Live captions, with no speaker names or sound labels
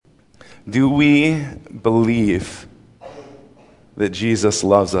Do we believe that Jesus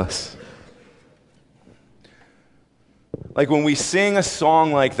loves us? Like when we sing a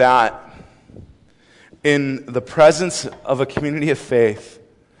song like that in the presence of a community of faith,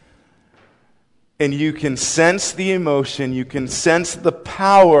 and you can sense the emotion, you can sense the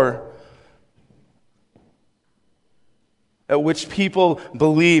power at which people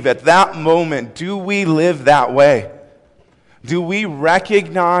believe at that moment, do we live that way? Do we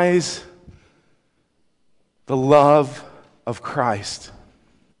recognize the love of Christ?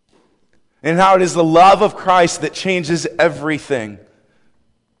 And how it is the love of Christ that changes everything.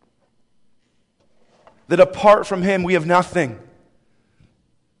 That apart from Him, we have nothing.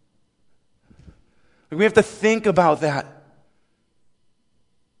 We have to think about that.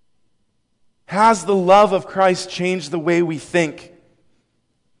 Has the love of Christ changed the way we think?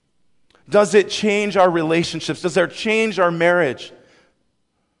 Does it change our relationships? Does it change our marriage?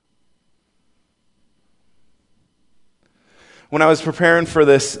 When I was preparing for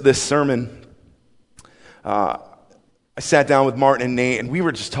this sermon, I sat down with Martin and Nate, and we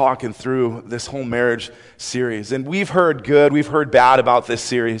were just talking through this whole marriage series. And we've heard good, we've heard bad about this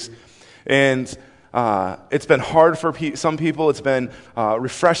series. And it's been hard for some people. It's been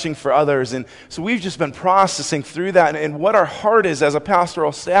refreshing for others. And so we've just been processing through that. And what our heart is as a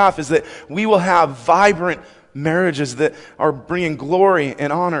pastoral staff is that we will have vibrant marriages that are bringing glory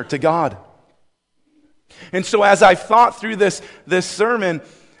and honor to God. And so as I thought through this sermon,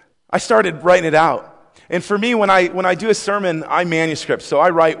 I started writing it out. And for me, when I do a sermon, I manuscript. So I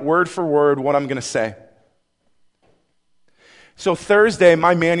write word for word what I'm going to say. So Thursday,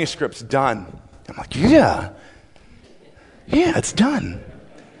 my manuscript's done. I'm like, yeah, it's done.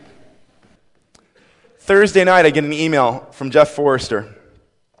 Thursday night, I get an email from Jeff Forrester.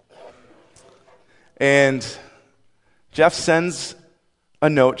 And Jeff sends a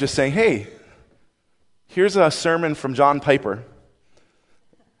note just saying, hey, here's a sermon from John Piper.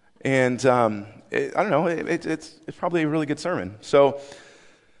 And I don't know, it's probably a really good sermon. So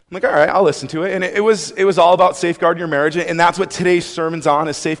I'm like, all right, I'll listen to it. And it was all about safeguarding your marriage. And that's what today's sermon's on,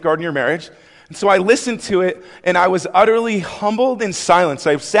 is safeguarding your marriage. And so I listened to it, and I was utterly humbled and silent.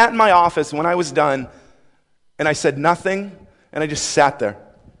 So I sat in my office when I was done, and I said nothing, and I just sat there.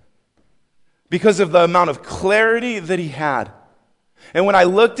 Because of the amount of clarity that he had. And when I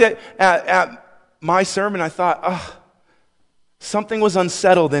looked at my sermon, I thought, something was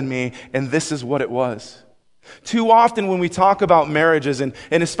unsettled in me, and this is what it was. Too often when we talk about marriages, and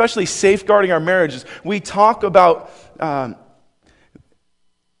especially safeguarding our marriages, we talk about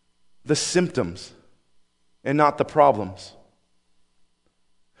the symptoms and not the problems.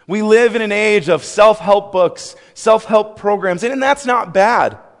 We live in an age of self-help books, self-help programs, and that's not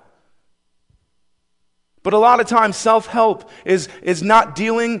bad. But a lot of times self-help is not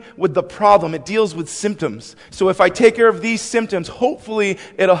dealing with the problem, it deals with symptoms. So if I take care of these symptoms, hopefully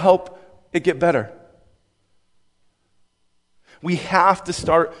it'll help it get better. We have to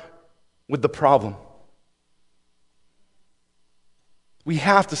start with the problem. We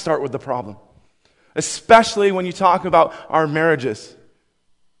have to start with the problem. Especially when you talk about our marriages.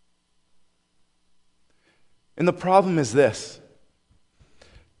 And the problem is this.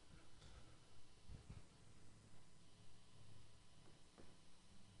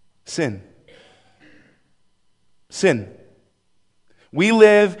 Sin. Sin. We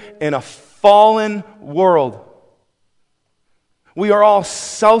live in a fallen world. We are all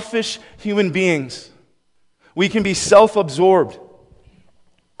selfish human beings. We can be self-absorbed.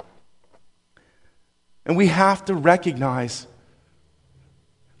 And we have to recognize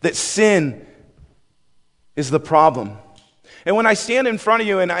that sin is the problem. And when I stand in front of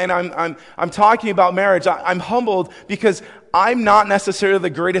you and I'm talking about marriage, I'm humbled because I'm not necessarily the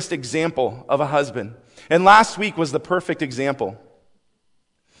greatest example of a husband. And last week was the perfect example.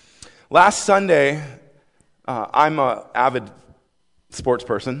 Last Sunday, I'm an avid sports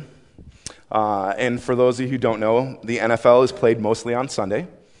person. And for those of you who don't know, the NFL is played mostly on Sunday.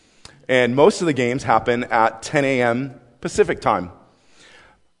 And most of the games happen at 10 a.m. Pacific time.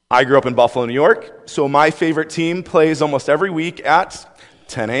 I grew up in Buffalo, New York, so my favorite team plays almost every week at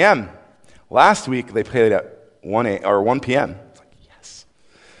 10 a.m. Last week, they played at 1 p.m. It's like, yes.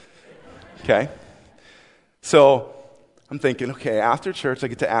 Okay. So I'm thinking, okay, after church, I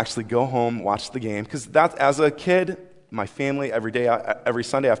get to actually go home, watch the game. Because that, as a kid, my family, every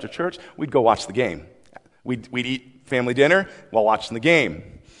Sunday after church, we'd go watch the game. We'd eat family dinner while watching the game.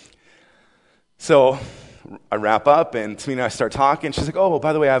 So I wrap up, and Tamina and I start talking. She's like, oh,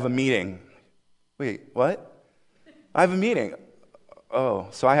 by the way, I have a meeting. Wait, what? I have a meeting. Oh,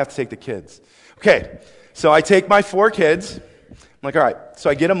 so I have to take the kids. Okay, so I take my 4 kids, like, all right. So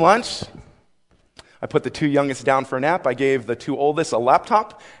I get them lunch. I put the 2 youngest down for a nap. I gave the 2 oldest a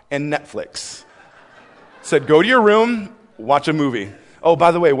laptop and Netflix. Said, go to your room, watch a movie. Oh,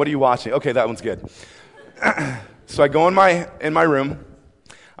 by the way, what are you watching? Okay, that one's good. So I go in my room.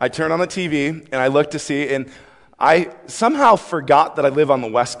 I turn on the TV, and I look to see, and I somehow forgot that I live on the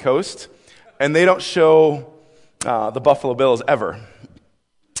West Coast, and they don't show the Buffalo Bills ever.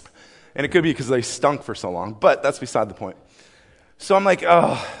 And it could be because they stunk for so long, but that's beside the point. So I'm like,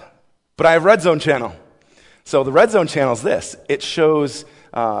 oh, but I have Red Zone channel. So the Red Zone channel is this. It shows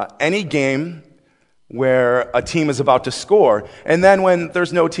any game where a team is about to score. And then when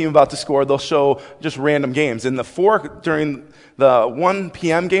there's no team about to score, they'll show just random games. In during the 1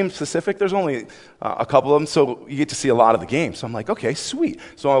 p.m. game specific, there's only a couple of them, so you get to see a lot of the games. So I'm like, okay, sweet.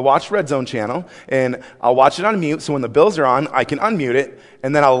 So I watch Red Zone channel, and I'll watch it on mute, so when the Bills are on, I can unmute it,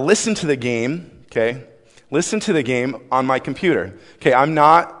 and then I'll listen to the game, okay? Listen to the game on my computer. Okay, I'm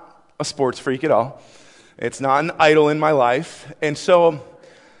not a sports freak at all. It's not an idol in my life. And so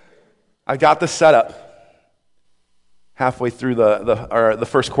I got this set up. Halfway through the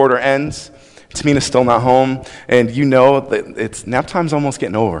first quarter ends, Tamina's still not home, and you know that it's nap time's almost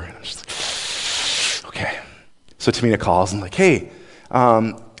getting over. And I'm just like, okay. So Tamina calls and like, hey,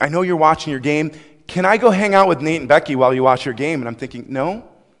 I know you're watching your game. Can I go hang out with Nate and Becky while you watch your game? And I'm thinking, no,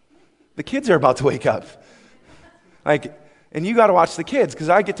 the kids are about to wake up. Like, and you got to watch the kids because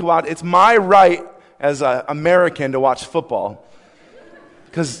I get to watch. It's my right as an American to watch football.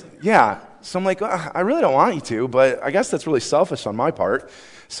 Because, yeah. So I'm like, I really don't want you to, but I guess that's really selfish on my part.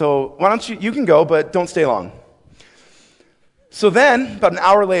 So why don't you can go, but don't stay long. So then, about an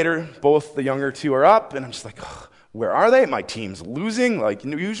hour later, both the younger 2 are up, and I'm just like, oh, where are they? My team's losing, like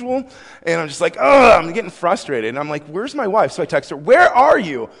usual. And I'm just like, oh, I'm getting frustrated. And I'm like, where's my wife? So I text her, where are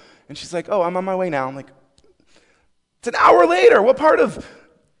you? And she's like, oh, I'm on my way now. I'm like, it's an hour later. What part of?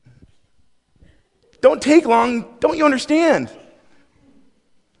 Don't take long. Don't you understand?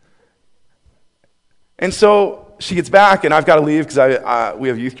 And so she gets back, and I've got to leave because we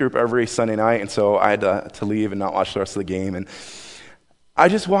have youth group every Sunday night, and so I had to leave and not watch the rest of the game. And I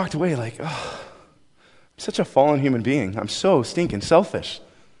just walked away like, oh, I'm such a fallen human being. I'm so stinking selfish.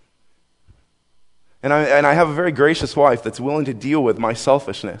 And I have a very gracious wife that's willing to deal with my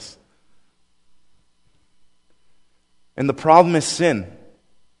selfishness. And the problem is sin.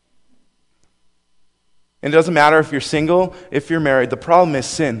 And it doesn't matter if you're single, if you're married, the problem is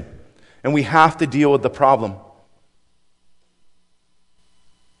sin. And we have to deal with the problem.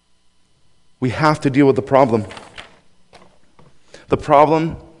 We have to deal with the problem. The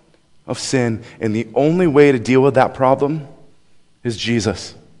problem of sin. And the only way to deal with that problem is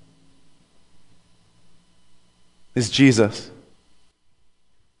Jesus. Is Jesus.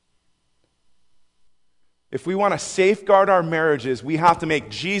 If we want to safeguard our marriages, we have to make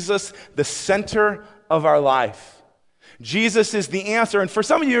Jesus the center of our life. Jesus is the answer. And for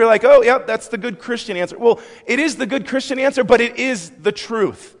some of you, you're like, oh, yep, that's the good Christian answer. Well, it is the good Christian answer, but it is the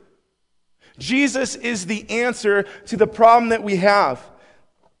truth. Jesus is the answer to the problem that we have.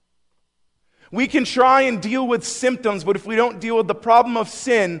 We can try and deal with symptoms, but if we don't deal with the problem of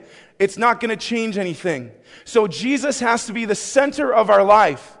sin, it's not going to change anything. So Jesus has to be the center of our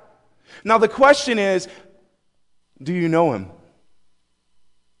life. Now the question is, do you know him?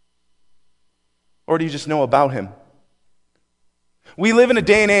 Or do you just know about him? We live in a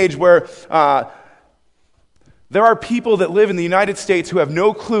day and age where there are people that live in the United States who have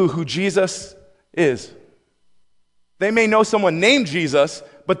no clue who Jesus is. They may know someone named Jesus,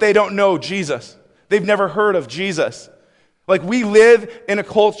 but they don't know Jesus. They've never heard of Jesus. Like, we live in a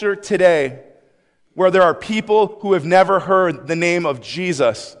culture today where there are people who have never heard the name of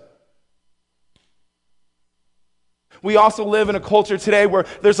Jesus. We also live in a culture today where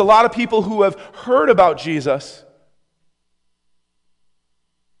there's a lot of people who have heard about Jesus.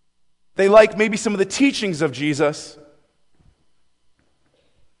 They like maybe some of the teachings of Jesus.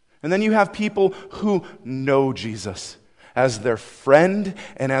 And then you have people who know Jesus as their friend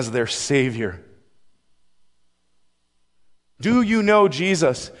and as their Savior. Do you know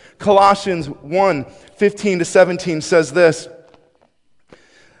Jesus? Colossians 1:15-17 says this.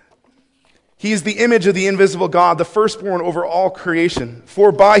 He is the image of the invisible God, the firstborn over all creation.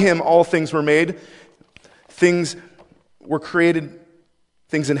 For by him all things were made. Things were created,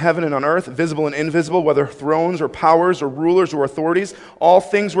 things in heaven and on earth, visible and invisible, whether thrones or powers or rulers or authorities. All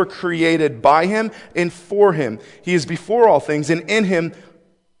things were created by him and for him. He is before all things, and in him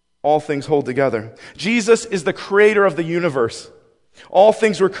all things hold together. Jesus is the creator of the universe. All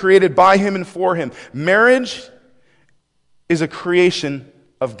things were created by him and for him. Marriage is a creation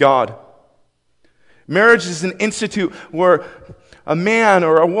of God. Marriage is an institute where A man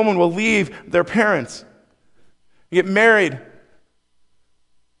or a woman will leave their parents, get married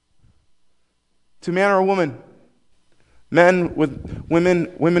to a man or a woman, men with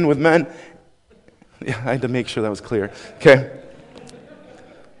women, women with men. Yeah, I had to make sure that was clear. Okay.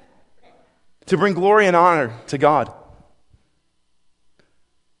 To bring glory and honor to God.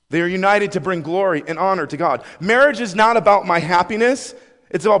 They are united to bring glory and honor to God. Marriage is not about my happiness.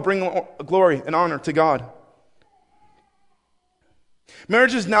 It's about bringing glory and honor to God.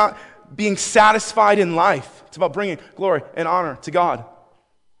 Marriage is not being satisfied in life. It's about bringing glory and honor to God.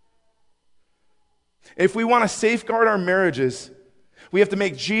 If we want to safeguard our marriages, we have to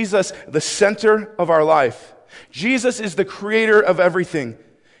make Jesus the center of our life. Jesus is the creator of everything.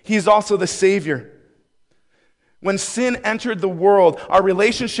 He's also the Savior. When sin entered the world, our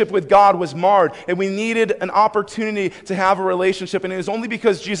relationship with God was marred, and we needed an opportunity to have a relationship. And it is only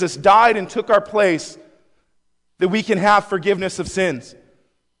because Jesus died and took our place that we can have forgiveness of sins.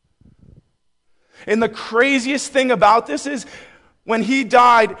 And the craziest thing about this is when he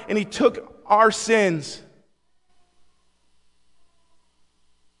died and he took our sins,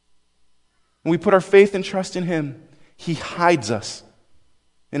 when we put our faith and trust in him, he hides us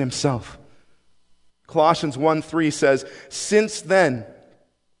in himself. Colossians 1:3 says, "Since then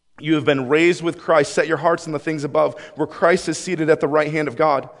you have been raised with Christ. Set your hearts on the things above, where Christ is seated at the right hand of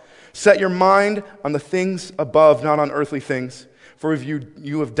God. Set your mind on the things above, not on earthly things. For if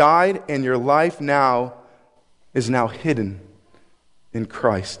you have died, and your life now is now hidden in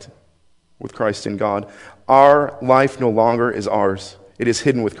Christ, with Christ in God." Our life no longer is ours. It is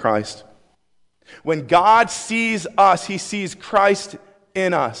hidden with Christ. When God sees us, he sees Christ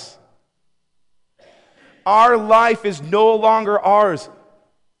in us. Our life is no longer ours.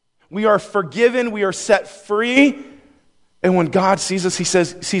 We are forgiven, we are set free, and when God sees us, he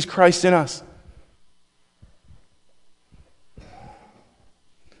sees Christ in us.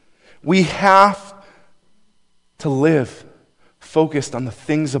 We have to live focused on the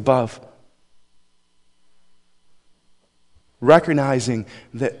things above, recognizing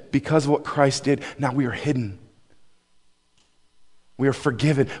that because of what Christ did, now we are hidden. We are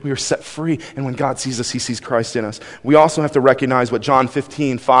forgiven. We are set free. And when God sees us, he sees Christ in us. We also have to recognize what John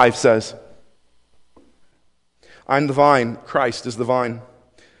 15:5 says. "I'm the vine, Christ is the vine.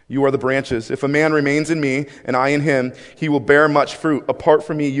 You are the branches. If a man remains in me and I in him, he will bear much fruit. Apart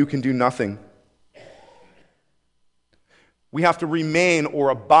from me, you can do nothing." We have to remain or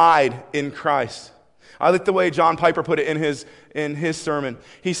abide in Christ. I like the way John Piper put it in his sermon.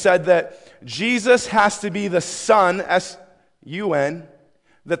 He said that Jesus has to be the sun, S-U-N,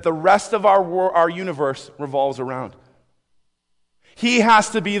 that the rest of our universe revolves around. He has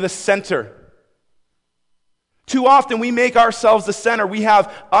to be the center. Too often we make ourselves the center. We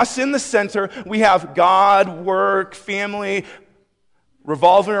have us in the center. We have God, work, family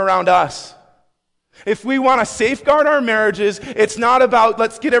revolving around us. If we want to safeguard our marriages, it's not about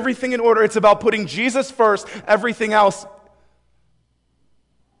let's get everything in order. It's about putting Jesus first. Everything else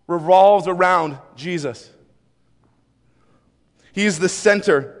revolves around Jesus. He is the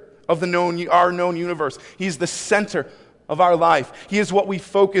center of our known universe. He's the center of our life. He is what we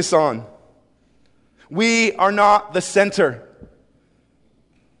focus on. We are not the center.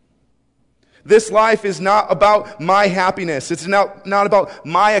 This life is not about my happiness. It's not about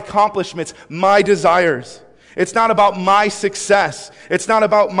my accomplishments, my desires. It's not about my success. It's not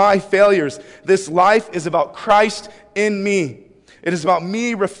about my failures. This life is about Christ in me. It is about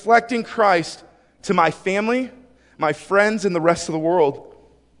me reflecting Christ to my family, my friends, and the rest of the world.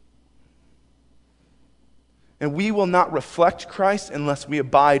 And we will not reflect Christ unless we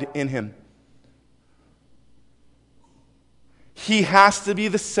abide in him. He has to be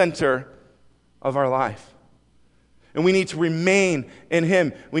the center of our life. And we need to remain in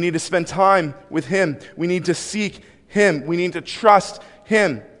him. We need to spend time with him. We need to seek him. We need to trust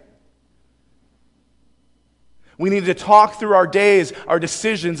him. We need to talk through our days, our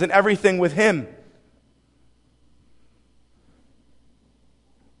decisions, and everything with him.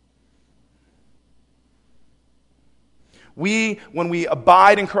 When we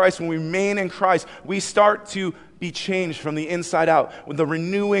abide in Christ, when we remain in Christ, we start to be changed from the inside out with the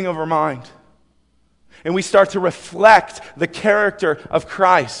renewing of our mind. And we start to reflect the character of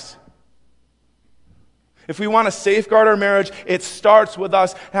Christ. If we want to safeguard our marriage, it starts with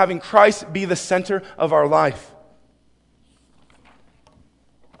us having Christ be the center of our life.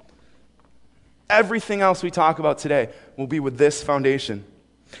 Everything else we talk about today will be with this foundation.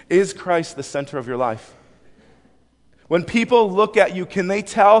 Is Christ the center of your life? When people look at you, can they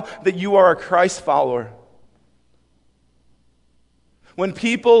tell that you are a Christ follower? When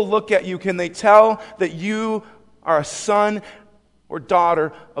people look at you, can they tell that you are a son or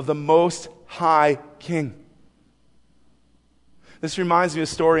daughter of the Most High King. This reminds me of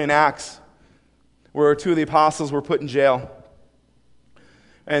a story in Acts where two of the apostles were put in jail.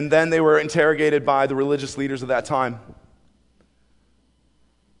 And then they were interrogated by the religious leaders of that time.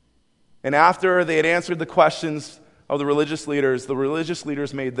 And after they had answered the questions of the religious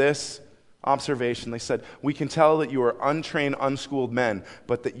leaders made this observation. They said, "We can tell that you are untrained, unschooled men,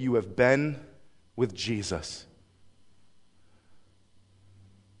 but that you have been with Jesus."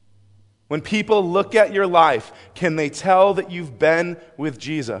 When people look at your life, can they tell that you've been with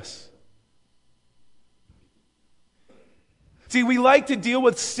Jesus? See, we like to deal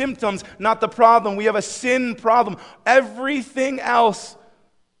with symptoms, not the problem. We have a sin problem. Everything else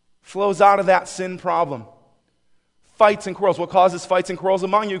flows out of that sin problem. Fights and quarrels. What causes fights and quarrels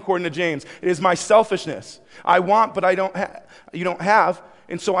among you, according to James? It is my selfishness. I want, but you don't have,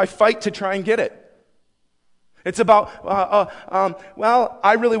 and so I fight to try and get it. It's about, well,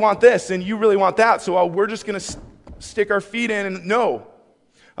 I really want this, and you really want that, so we're just going to stick our feet in, and no.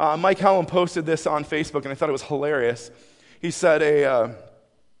 Mike Hellum posted this on Facebook, and I thought it was hilarious. He said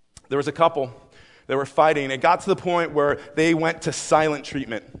there was a couple that were fighting. It got to the point where they went to silent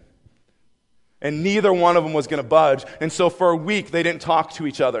treatment. And neither one of them was going to budge. And so for a week, they didn't talk to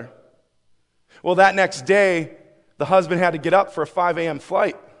each other. Well, that next day, the husband had to get up for a 5 a.m.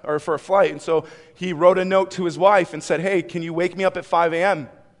 flight. And so he wrote a note to his wife and said, "Hey, can you wake me up at 5 a.m.?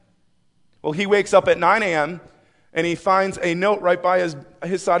 Well, he wakes up at 9 a.m. and he finds a note right by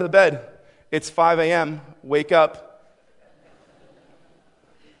his side of the bed. It's 5 a.m. Wake up.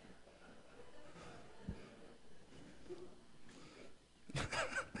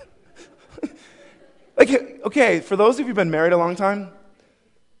 Okay, for those of you who've been married a long time,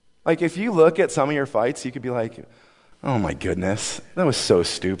 if you look at some of your fights, you could be like, "Oh my goodness, that was so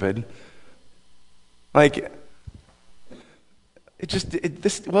stupid." This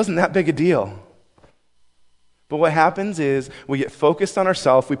wasn't that big a deal. But what happens is we get focused on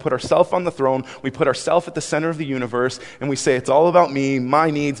ourselves, we put ourselves on the throne, we put ourselves at the center of the universe, and we say it's all about me, my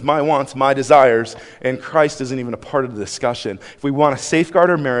needs, my wants, my desires, and Christ isn't even a part of the discussion. If we want to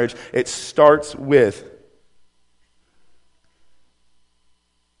safeguard our marriage, it starts with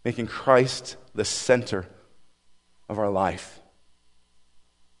making Christ the center of our life.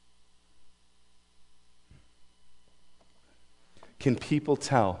 Can people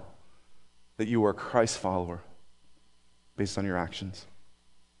tell that you are a Christ follower based on your actions?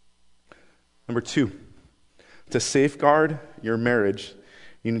 Number 2, to safeguard your marriage,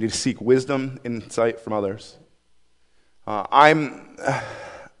 you need to seek wisdom and insight from others. I'm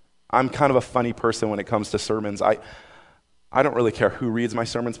kind of a funny person when it comes to sermons. I don't really care who reads my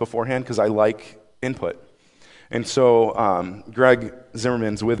sermons beforehand because I like input. And so Greg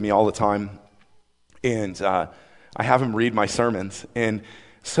Zimmerman's with me all the time, and I have him read my sermons. And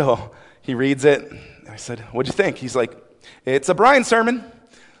so he reads it, and I said, "What'd you think?" He's like, "It's a Brian sermon.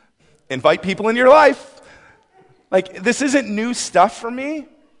 Invite people into your life." This isn't new stuff for me.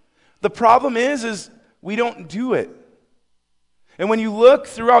 The problem is we don't do it. And when you look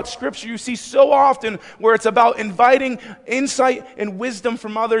throughout Scripture, you see so often where it's about inviting insight and wisdom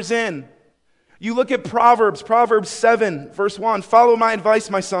from others in. You look at Proverbs 7, verse 1, "Follow my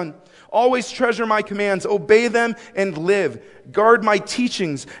advice, my son. Always treasure my commands. Obey them and live. Guard my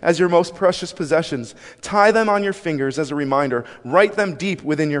teachings as your most precious possessions. Tie them on your fingers as a reminder. Write them deep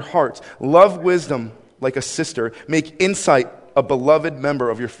within your heart. Love wisdom like a sister. Make insight a beloved member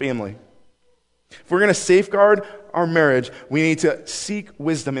of your family." If we're going to safeguard our marriage, we need to seek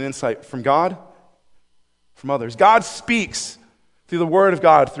wisdom and insight from God, from others. God speaks through the Word of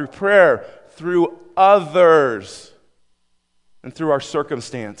God, through prayer, through others, and through our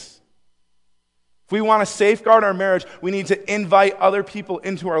circumstance. If we want to safeguard our marriage, we need to invite other people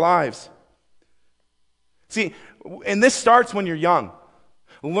into our lives. See, and this starts when you're young.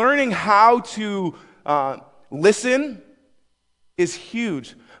 Learning how to listen is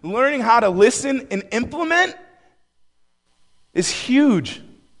huge. Learning how to listen and implement is huge.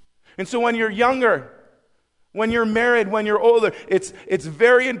 And so when you're younger, when you're married, when you're older, it's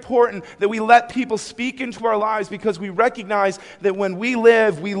very important that we let people speak into our lives, because we recognize that when we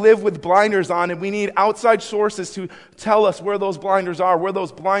live with blinders on, and we need outside sources to tell us where those blinders are, where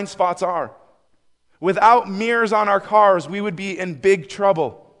those blind spots are. Without mirrors on our cars, we would be in big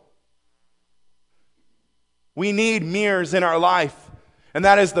trouble. We need mirrors in our life. And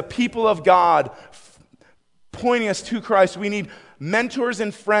that is the people of God pointing us to Christ. We need mentors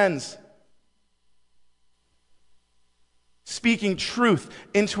and friends speaking truth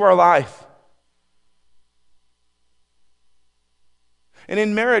into our life. And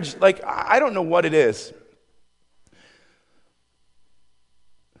in marriage, I don't know what it is,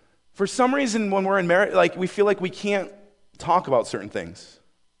 For some reason, when we're in marriage, like we feel like we can't talk about certain things.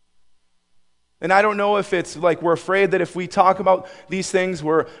 And I don't know if it's like we're afraid that if we talk about these things,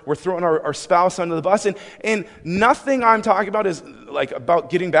 we're throwing our spouse under the bus. And nothing I'm talking about is like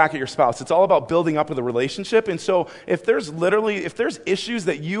about getting back at your spouse. It's all about building up with a relationship. And so if there's issues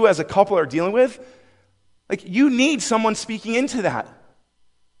that you as a couple are dealing with, like you need someone speaking into that.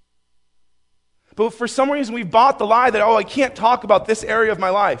 But for some reason, we've bought the lie that, I can't talk about this area of my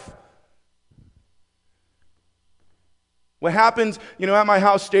life. What happens, at my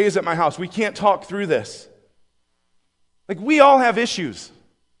house stays at my house. We can't talk through this. Like, we all have issues.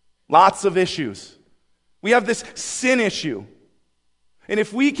 Lots of issues. We have this sin issue. And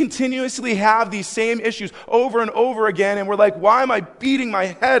if we continuously have these same issues over and over again, and we're like, why am I beating my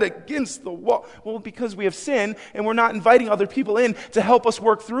head against the wall? Well, because we have sin, and we're not inviting other people in to help us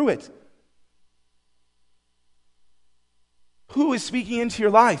work through it. Who is speaking into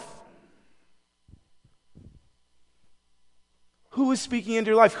your life? Who is speaking into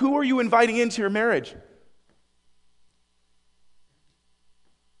your life? Who are you inviting into your marriage?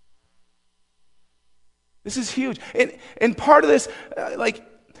 This is huge. And part of this, like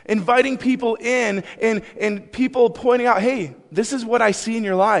inviting people in and people pointing out, hey, this is what I see in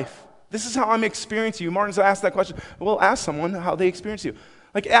your life. This is how I'm experiencing you. Martin's asked that question. Well, ask someone how they experience you.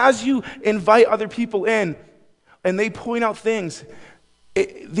 Like as you invite other people in and they point out things,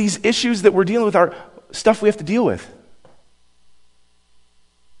 these issues that we're dealing with are stuff we have to deal with.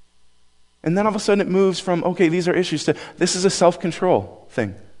 And then all of a sudden it moves from, okay, these are issues, to this is a self-control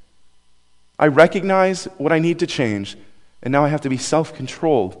thing. I recognize what I need to change, and now I have to be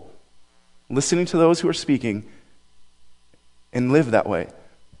self-controlled, listening to those who are speaking, and live that way.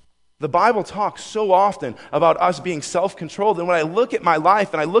 The Bible talks so often about us being self-controlled, and when I look at my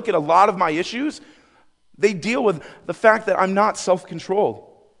life and I look at a lot of my issues, they deal with the fact that I'm not self-controlled.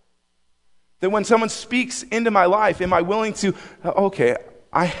 That when someone speaks into my life, am I willing to, okay,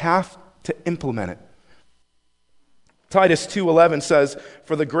 I have to implement it. Titus 2:11 says,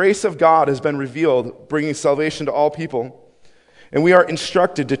 "For the grace of God has been revealed, bringing salvation to all people, and we are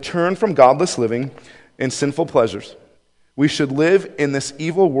instructed to turn from godless living and sinful pleasures. We should live in this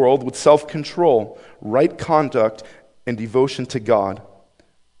evil world with self-control, right conduct, and devotion to God,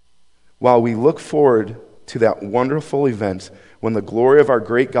 while we look forward to that wonderful event when the glory of our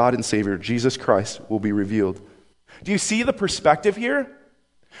great God and Savior, Jesus Christ, will be revealed." Do you see the perspective here?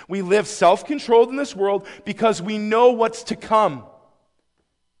 We live self-controlled in this world because we know what's to come.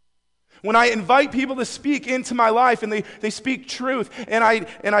 When I invite people to speak into my life and they speak truth and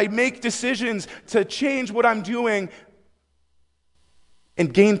I make decisions to change what I'm doing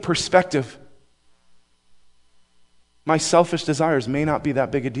and gain perspective, my selfish desires may not be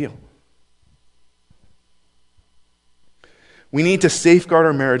that big a deal. We need to safeguard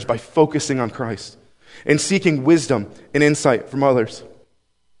our marriage by focusing on Christ and seeking wisdom and insight from others.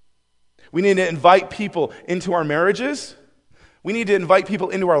 We need to invite people into our marriages. We need to invite people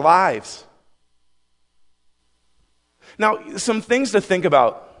into our lives. Now, some things to think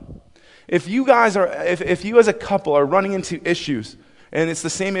about. If you as a couple are running into issues, and it's the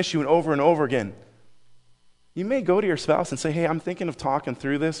same issue and over again, you may go to your spouse and say, hey, I'm thinking of talking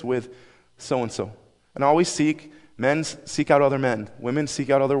through this with so-and-so. And always men seek out other men, women seek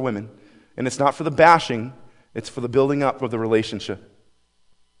out other women. And it's not for the bashing, it's for the building up of the relationship.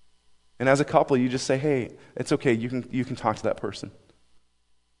 And as a couple, you just say, hey, it's okay, you can talk to that person.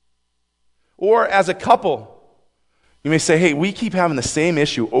 Or as a couple, you may say, hey, we keep having the same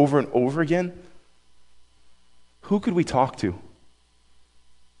issue over and over again. Who could we talk to?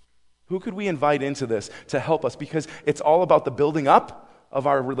 Who could we invite into this to help us? Because it's all about the building up of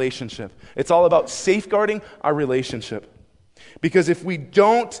our relationship. It's all about safeguarding our relationship. Because if we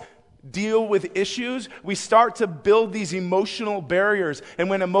don't deal with issues, we start to build these emotional barriers.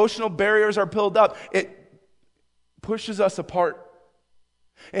 And when emotional barriers are built up, it pushes us apart.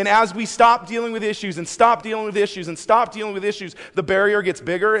 And as we stop dealing with issues and stop dealing with issues and stop dealing with issues, the barrier gets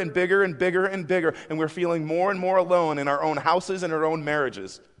bigger and bigger and bigger and bigger, and we're feeling more and more alone in our own houses and our own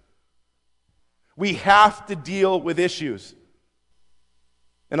marriages. We have to deal with issues.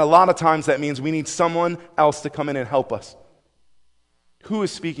 And a lot of times that means we need someone else to come in and help us. Who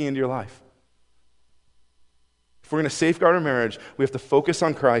is speaking into your life? If we're going to safeguard our marriage, we have to focus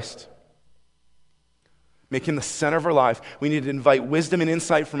on Christ, make him the center of our life. We need to invite wisdom and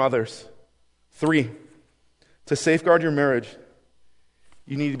insight from others. 3, to safeguard your marriage,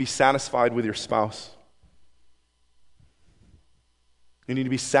 you need to be satisfied with your spouse. You need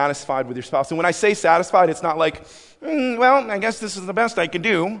to be satisfied with your spouse. And when I say satisfied, it's not like, well, I guess this is the best I can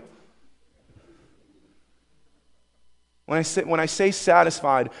do. When I say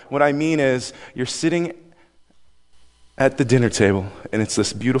satisfied, what I mean is you're sitting at the dinner table, and it's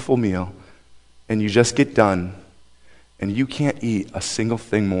this beautiful meal, and you just get done, and you can't eat a single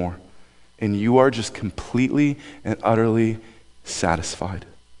thing more, and you are just completely and utterly satisfied.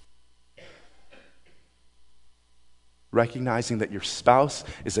 Recognizing that your spouse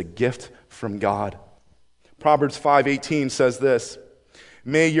is a gift from God. Proverbs 5:18 says this,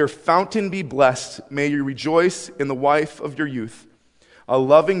 "May your fountain be blessed. May you rejoice in the wife of your youth. A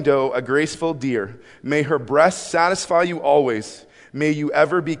loving doe, a graceful deer. May her breast satisfy you always. May you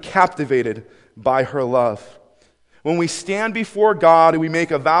ever be captivated by her love." When we stand before God and we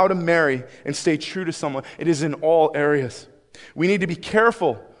make a vow to marry and stay true to someone, it is in all areas. We need to be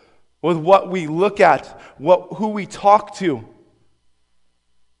careful with what we look at, who we talk to,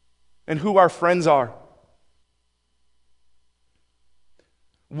 and who our friends are.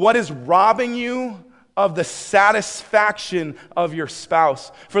 What is robbing you of the satisfaction of your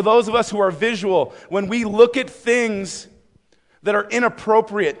spouse? For those of us who are visual, when we look at things that are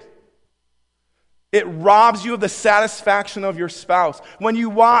inappropriate, it robs you of the satisfaction of your spouse. When you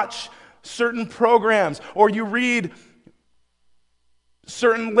watch certain programs or you read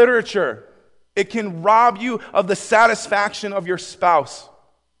certain literature, it can rob you of the satisfaction of your spouse.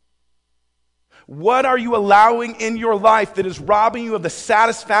 What are you allowing in your life that is robbing you of the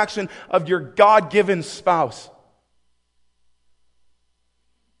satisfaction of your God-given spouse?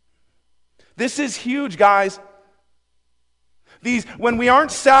 This is huge, guys. When we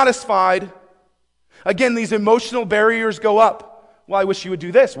aren't satisfied, again, these emotional barriers go up. Well, I wish you would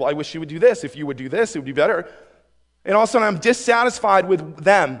do this. Well, I wish you would do this. If you would do this, it would be better. And all of a sudden, I'm dissatisfied with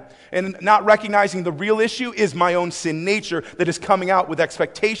them and not recognizing the real issue is my own sin nature that is coming out with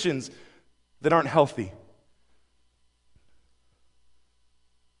expectations that aren't healthy.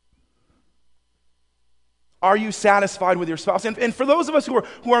 Are you satisfied with your spouse? And for those of us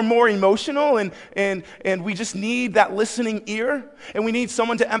who are more emotional and we just need that listening ear, and we need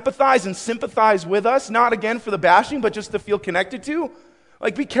someone to empathize and sympathize with us, not again for the bashing, but just to feel connected to,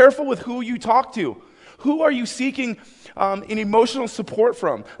 like be careful with who you talk to. Who are you seeking an emotional support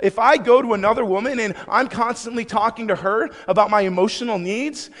from? If I go to another woman and I'm constantly talking to her about my emotional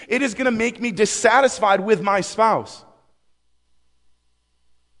needs, it is going to make me dissatisfied with my spouse.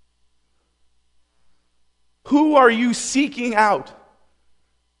 Who are you seeking out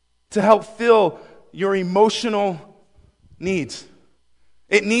to help fill your emotional needs?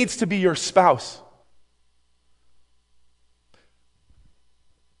 It needs to be your spouse.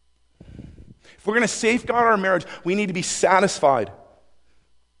 If we're going to safeguard our marriage, we need to be satisfied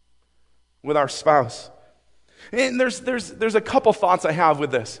with our spouse. And there's a couple thoughts I have with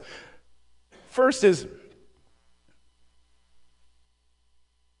this. First is,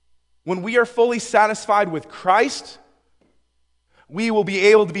 when we are fully satisfied with Christ, we will be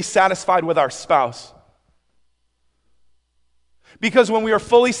able to be satisfied with our spouse. Because when we are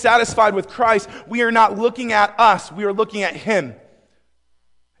fully satisfied with Christ, we are not looking at us, we are looking at Him.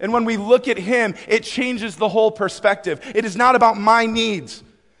 And when we look at Him, it changes the whole perspective. It is not about my needs.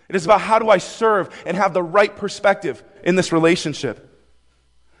 It is about how do I serve and have the right perspective in this relationship.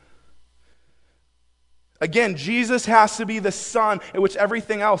 Again, Jesus has to be the sun in which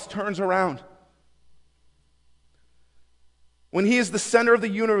everything else turns around. When He is the center of the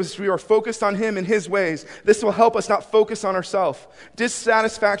universe, we are focused on Him and His ways. This will help us not focus on ourselves.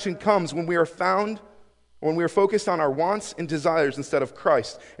 Dissatisfaction comes when we are focused on our wants and desires instead of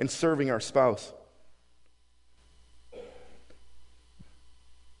Christ and serving our spouse. I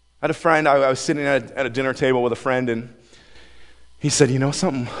had a friend, I was sitting at a dinner table with a friend, and he said,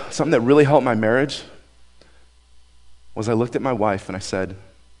 something that really helped my marriage was I looked at my wife and I said,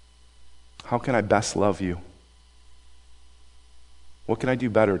 how can I best love you? What can I do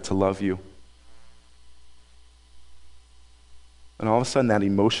better to love you? And all of a sudden that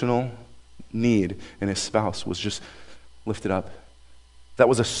emotional need in his spouse was just lifted up. That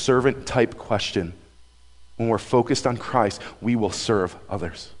was a servant type question. When we're focused on Christ, we will serve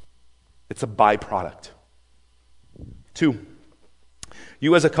others. It's a byproduct. 2,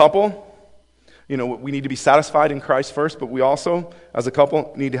 you as a couple, we need to be satisfied in Christ first, but we also, as a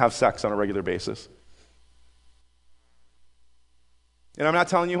couple, need to have sex on a regular basis. And I'm not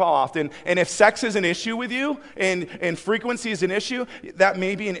telling you how often. And if sex is an issue with you and frequency is an issue, that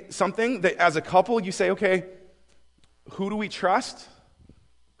may be something that as a couple you say, okay, who do we trust?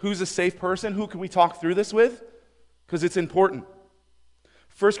 Who's a safe person? Who can we talk through this with? Because it's important.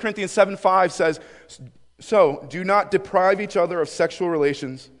 1 Corinthians 7:5 says, so do not deprive each other of sexual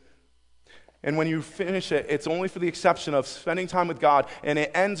relations, And when you finish it, it's only for the exception of spending time with God, and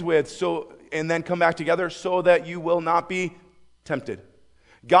it ends with, and then come back together so that you will not be tempted.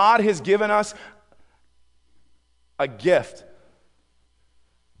 God has given us a gift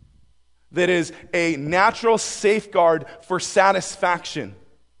that is a natural safeguard for satisfaction.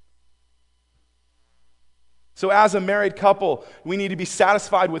 So as a married couple, we need to be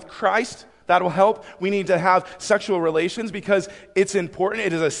satisfied with Christ. That will help. We need to have sexual relations because it's important.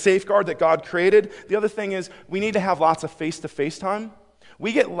 It is a safeguard that God created. The other thing is we need to have lots of face-to-face time.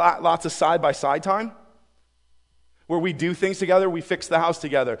 We get lots of side-by-side time where we do things together. We fix the house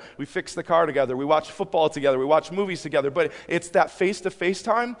together. We fix the car together. We watch football together. We watch movies together. But it's that face-to-face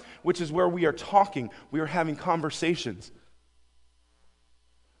time, which is where we are talking. We are having conversations.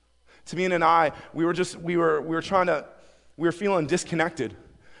 Tamina and I, we were feeling disconnected.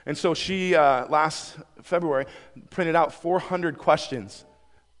 And so she, last February, printed out 400 questions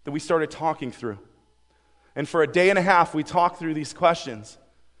that we started talking through. And for a day and a half, we talked through these questions.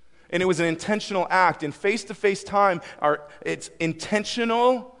 And it was an intentional act. In face-to-face time, it's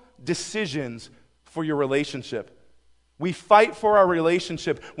intentional decisions for your relationship. We fight for our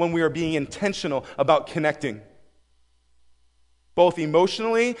relationship when we are being intentional about connecting, both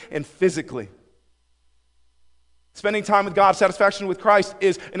emotionally and physically. Spending time with God, satisfaction with Christ,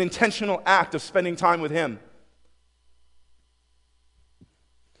 is an intentional act of spending time with Him.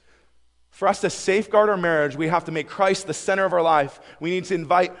 For us to safeguard our marriage, we have to make Christ the center of our life. We need to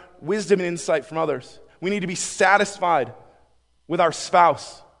invite wisdom and insight from others. We need to be satisfied with our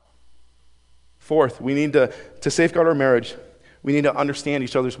spouse. Fourth, we need to safeguard our marriage. We need to understand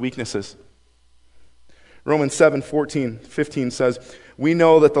each other's weaknesses. Romans 7:14-15 says, "We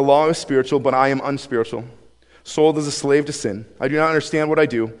know that the law is spiritual, but I am unspiritual, sold as a slave to sin. I do not understand what I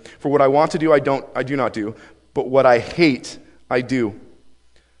do. For what I want to do, I do not do. But what I hate, I do."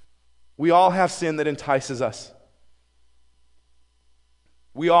 We all have sin that entices us.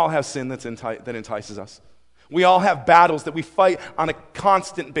 We all have sin that entices us. We all have battles that we fight on a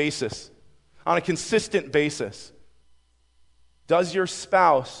constant basis, on a consistent basis. Does your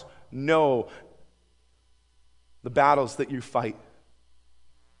spouse know the battles that you fight?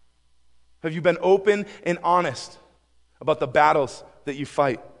 Have you been open and honest about the battles that you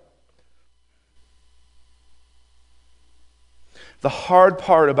fight? The hard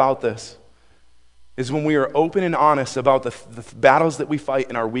part about this is when we are open and honest about the battles that we fight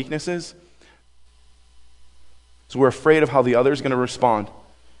and our weaknesses, so we're afraid of how the other is going to respond.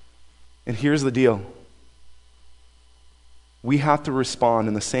 And here's the deal. We have to respond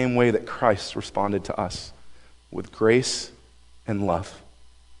in the same way that Christ responded to us, with grace and love.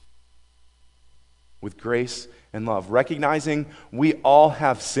 With grace and love. Recognizing we all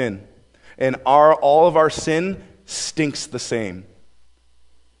have sin, and all of our sin stinks the same.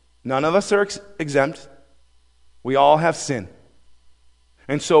 None of us are exempt. We all have sin.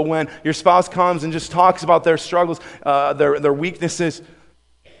 And so when your spouse comes and just talks about their struggles, their weaknesses,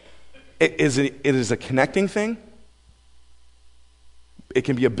 it is a connecting thing. It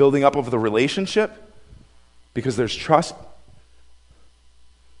can be a building up of the relationship because there's trust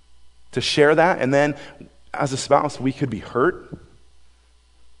to share that. And then as a spouse, we could be hurt.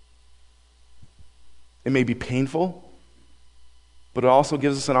 It may be painful. But it also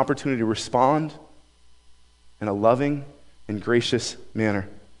gives us an opportunity to respond in a loving and gracious manner.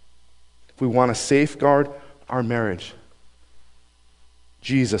 If we want to safeguard our marriage,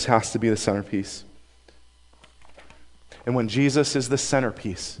 Jesus has to be the centerpiece. And when Jesus is the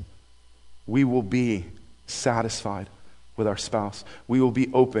centerpiece, we will be satisfied with our spouse. We will be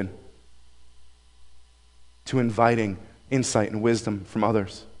open to inviting insight and wisdom from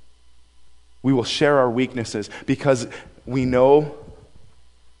others. We will share our weaknesses because we know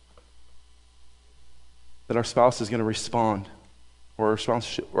that our spouse is going to respond, or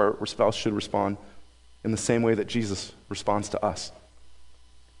our spouse should respond in the same way that Jesus responds to us.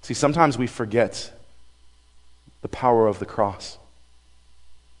 See, sometimes we forget the power of the cross.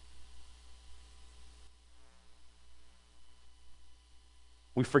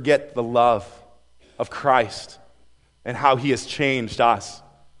 We forget the love of Christ and how He has changed us.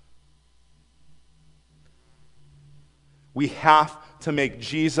 We have to make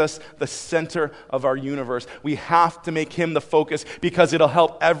Jesus the center of our universe. We have to make Him the focus because it'll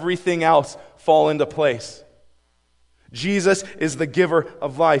help everything else fall into place. Jesus is the giver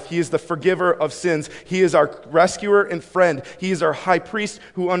of life. He is the forgiver of sins. He is our rescuer and friend. He is our high priest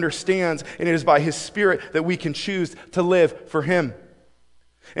who understands, and it is by His Spirit that we can choose to live for Him.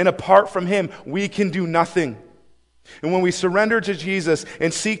 And apart from Him, we can do nothing. And when we surrender to Jesus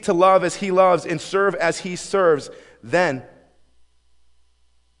and seek to love as He loves and serve as He serves, then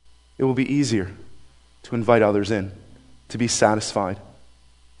it will be easier to invite others in, to be satisfied,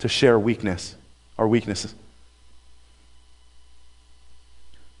 to share our weaknesses.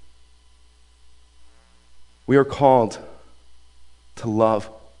 We are called to love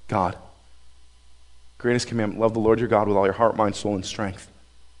God. Greatest commandment, love the Lord your God with all your heart, mind, soul, and strength.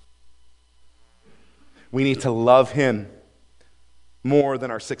 We need to love Him more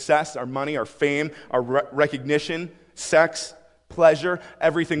than our success, our money, our fame, our recognition, sex, pleasure,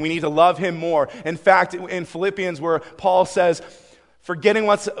 everything. We need to love Him more. In fact, in Philippians, where Paul says, forgetting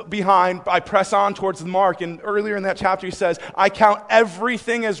what's behind, I press on towards the mark. And earlier in that chapter he says, I count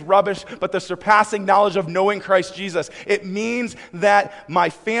everything as rubbish, but the surpassing knowledge of knowing Christ Jesus. It means that my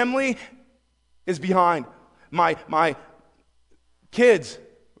family is behind. My kids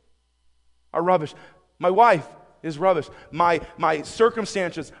are rubbish. My wife is rubbish. My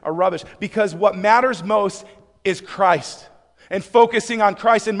circumstances are rubbish. Because what matters most is Christ. And focusing on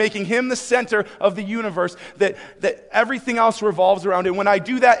Christ and making Him the center of the universe, that everything else revolves around Him. When I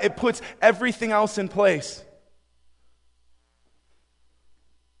do that, it puts everything else in place.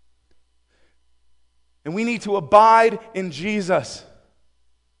 And we need to abide in Jesus,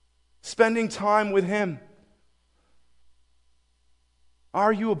 spending time with Him.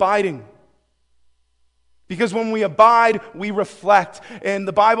 Are you abiding? Because when we abide, we reflect. And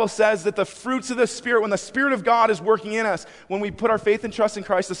the Bible says that the fruits of the Spirit, when the Spirit of God is working in us, when we put our faith and trust in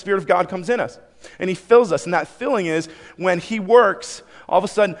Christ, the Spirit of God comes in us. And He fills us. And that filling is when He works, all of a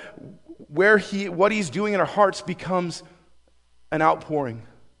sudden, what He's doing in our hearts becomes an outpouring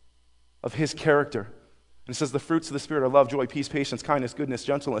of His character. And it says the fruits of the Spirit are love, joy, peace, patience, kindness, goodness,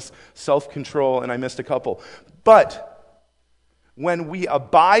 gentleness, self-control, and I missed a couple. But when we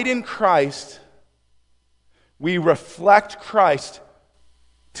abide in Christ, we reflect Christ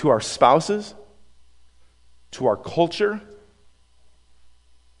to our spouses, to our culture,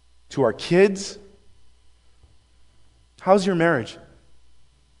 to our kids. How's your marriage?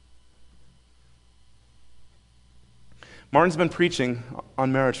 Martin's been preaching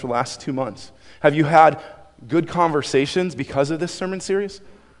on marriage for the last 2 months. Have you had good conversations because of this sermon series?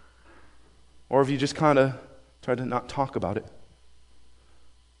 Or have you just kind of tried to not talk about it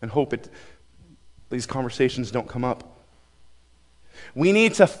and hope these conversations don't come up? We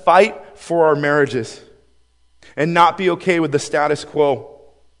need to fight for our marriages and not be okay with the status quo.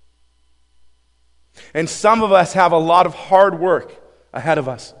 And some of us have a lot of hard work ahead of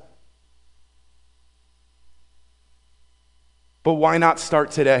us. But why not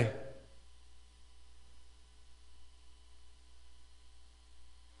start today?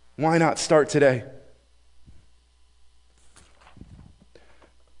 Why not start today?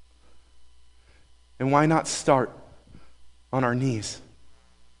 And why not start on our knees?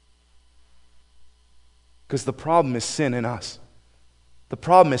 Because the problem is sin in us. The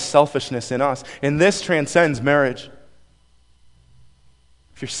problem is selfishness in us. And this transcends marriage.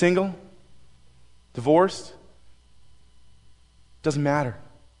 If you're single, divorced, doesn't matter.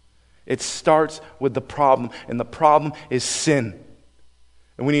 It starts with the problem, and the problem is sin.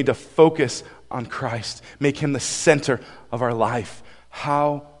 And we need to focus on Christ, make Him the center of our life.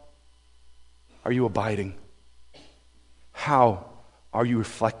 How are you abiding? How are you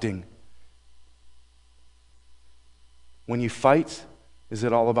reflecting? When you fight, is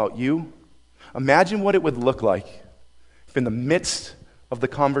it all about you? Imagine what it would look like if in the midst of the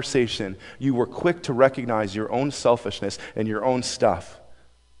conversation you were quick to recognize your own selfishness and your own stuff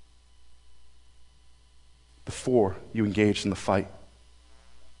before you engaged in the fight.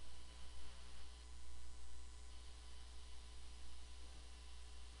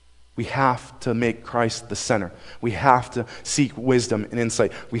 We have to make Christ the center. We have to seek wisdom and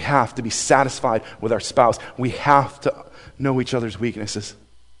insight. We have to be satisfied with our spouse. We have to know each other's weaknesses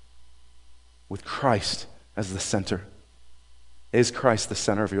with Christ as the center. Is Christ the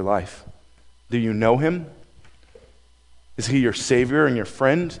center of your life? Do you know Him? Is He your Savior and your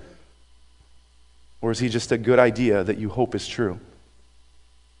friend? Or is He just a good idea that you hope is true?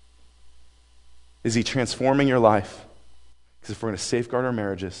 Is He transforming your life? Because if we're going to safeguard our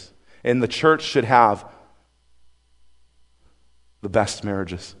marriages, and the church should have the best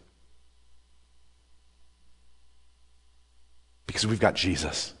marriages. Because we've got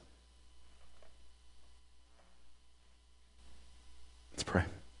Jesus. Let's pray.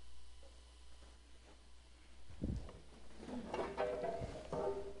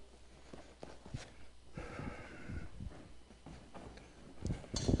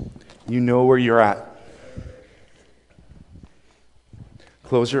 You know where you're at.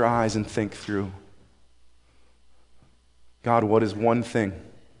 Close your eyes and think through. God, what is one thing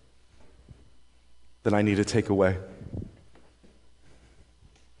that I need to take away?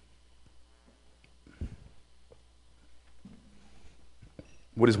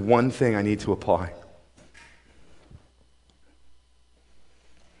 What is one thing I need to apply?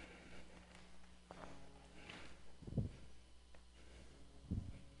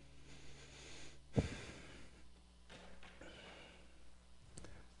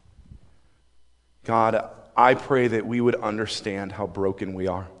 God, I pray that we would understand how broken we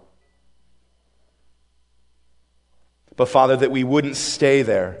are. But Father, that we wouldn't stay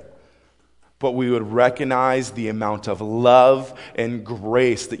there, but we would recognize the amount of love and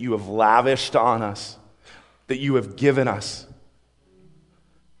grace that you have lavished on us, that you have given us.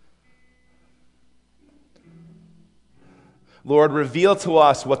 Lord, reveal to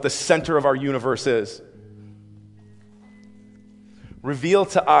us what the center of our universe is. Reveal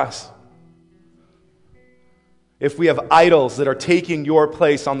to us if we have idols that are taking your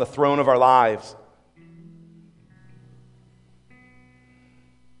place on the throne of our lives.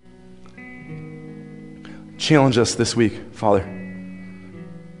 Challenge us this week, Father,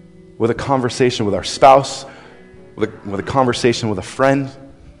 with a conversation with our spouse, with a conversation with a friend,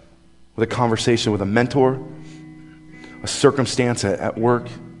 with a conversation with a mentor, a circumstance at work.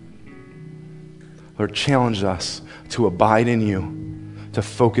 Lord, challenge us to abide in you, to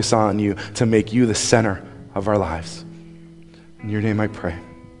focus on you, to make you the center of our lives. In your name I pray.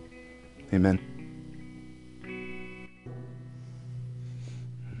 Amen.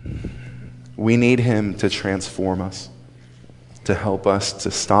 We need him to transform us, to help us to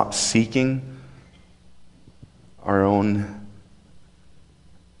stop seeking our own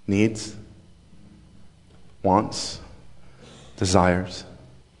needs, wants, desires,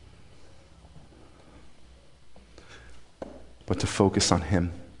 but to focus on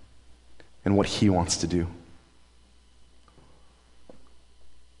him and what he wants to do.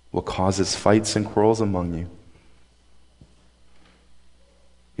 What causes fights and quarrels among you?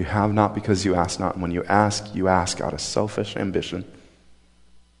 You have not because you ask not. And when you ask out of selfish ambition.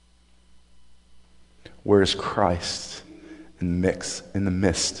 Where is Christ in the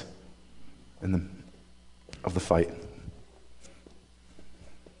midst of the fight?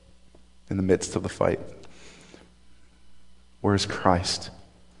 In the midst of the fight. Where is Christ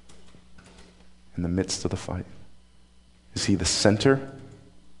in the midst of the fight? Is he the center?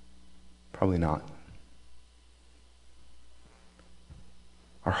 Probably not.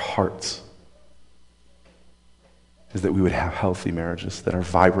 Our hearts is that we would have healthy marriages that are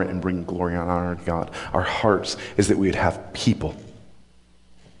vibrant and bring glory and honor to God. Our hearts is that we would have people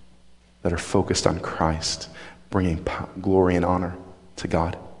that are focused on Christ, bringing glory and honor to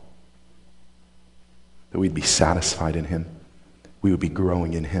God. That we'd be satisfied in him. We would be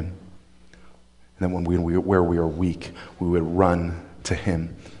growing in him. And then where we are weak, we would run to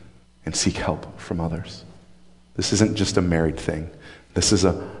him and seek help from others. This isn't just a married thing. This is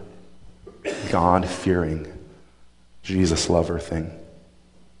a God-fearing, Jesus-lover thing.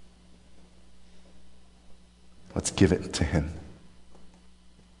 Let's give it to him.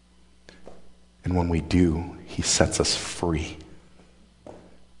 And when we do, he sets us free.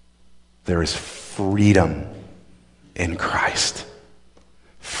 There is freedom in Christ.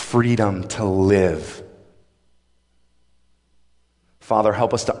 Freedom to live. Father,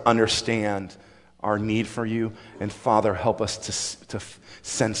 help us to understand our need for you, and Father, help us to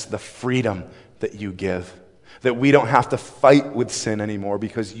sense the freedom that you give. That we don't have to fight with sin anymore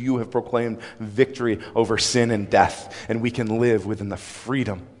because you have proclaimed victory over sin and death, and we can live within the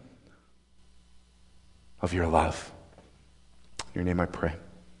freedom of your love. In your name I pray.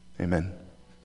 Amen.